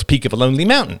chilled peak of a lonely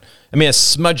mountain. A mere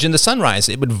smudge in the sunrise.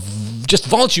 It would just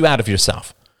vault you out of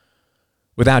yourself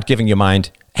without giving your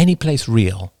mind any place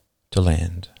real to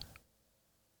land.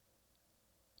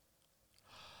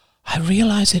 I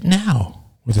realize it now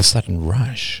with a sudden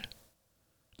rush,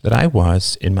 that I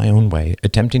was, in my own way,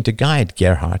 attempting to guide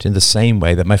Gerhardt in the same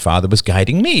way that my father was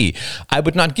guiding me. I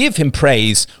would not give him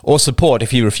praise or support if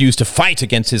he refused to fight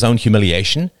against his own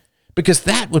humiliation, because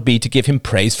that would be to give him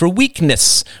praise for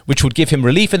weakness, which would give him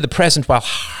relief in the present while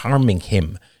harming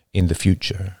him in the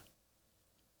future.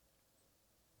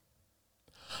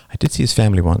 I did see his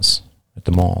family once at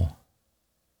the mall.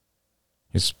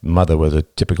 His mother was a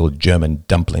typical German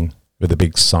dumpling with a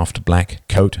big soft black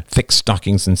coat, thick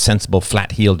stockings, and sensible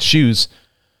flat-heeled shoes.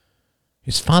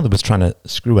 His father was trying to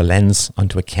screw a lens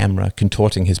onto a camera,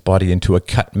 contorting his body into a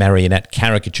cut marionette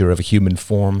caricature of a human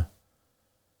form.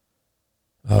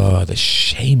 Oh, the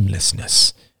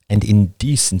shamelessness and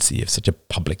indecency of such a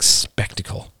public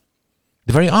spectacle.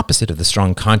 The very opposite of the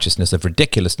strong consciousness of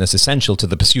ridiculousness essential to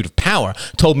the pursuit of power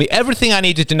told me everything I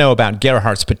needed to know about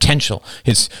Gerhardt's potential,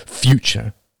 his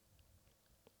future.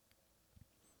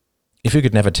 If he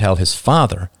could never tell his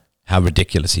father how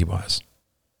ridiculous he was,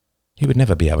 he would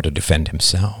never be able to defend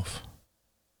himself.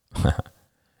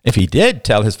 If he did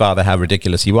tell his father how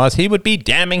ridiculous he was, he would be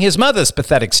damning his mother's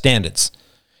pathetic standards.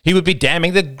 He would be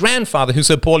damning the grandfather who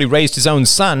so poorly raised his own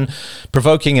son,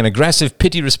 provoking an aggressive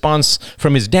pity response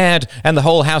from his dad, and the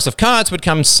whole house of cards would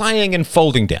come sighing and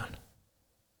folding down.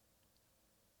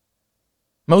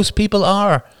 Most people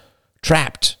are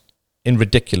trapped in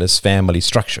ridiculous family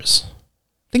structures.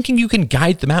 Thinking you can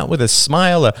guide them out with a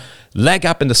smile, a leg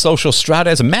up in the social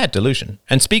strata is a mad delusion,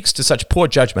 and speaks to such poor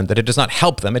judgment that it does not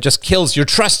help them, it just kills your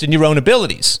trust in your own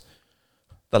abilities.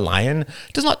 The lion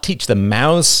does not teach the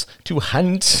mouse to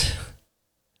hunt.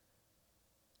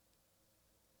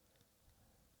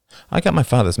 I got my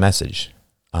father's message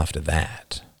after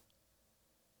that.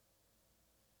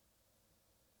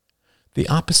 The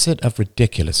opposite of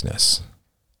ridiculousness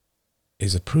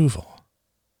is approval.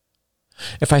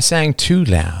 If I sang too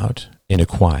loud in a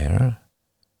choir,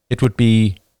 it would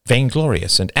be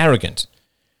vainglorious and arrogant.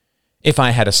 If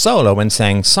I had a solo and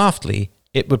sang softly,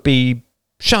 it would be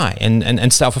shy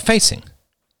and self-effacing.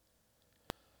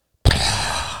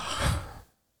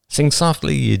 Sing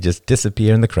softly, you just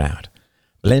disappear in the crowd.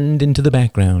 Blend into the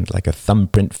background like a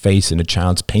thumbprint face in a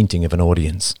child's painting of an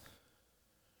audience.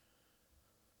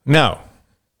 No,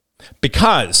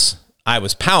 because I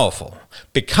was powerful,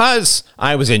 because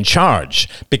I was in charge,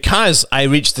 because I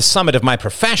reached the summit of my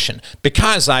profession,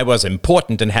 because I was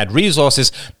important and had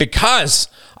resources, because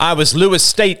I was Lewis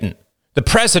Staton, the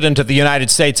President of the United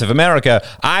States of America,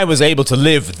 I was able to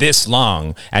live this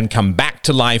long and come back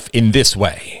to life in this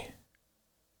way.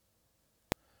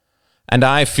 And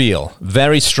I feel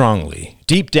very strongly,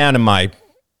 deep down in my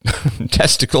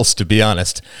testicles to be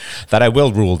honest, that I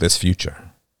will rule this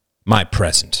future, my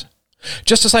present,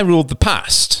 just as I ruled the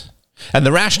past. And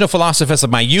the rational philosophers of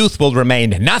my youth will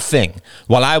remain nothing,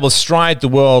 while I will stride the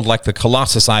world like the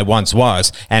colossus I once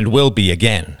was and will be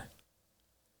again.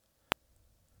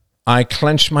 I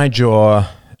clench my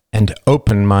jaw and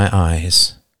open my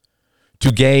eyes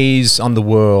to gaze on the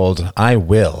world I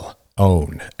will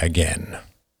own again.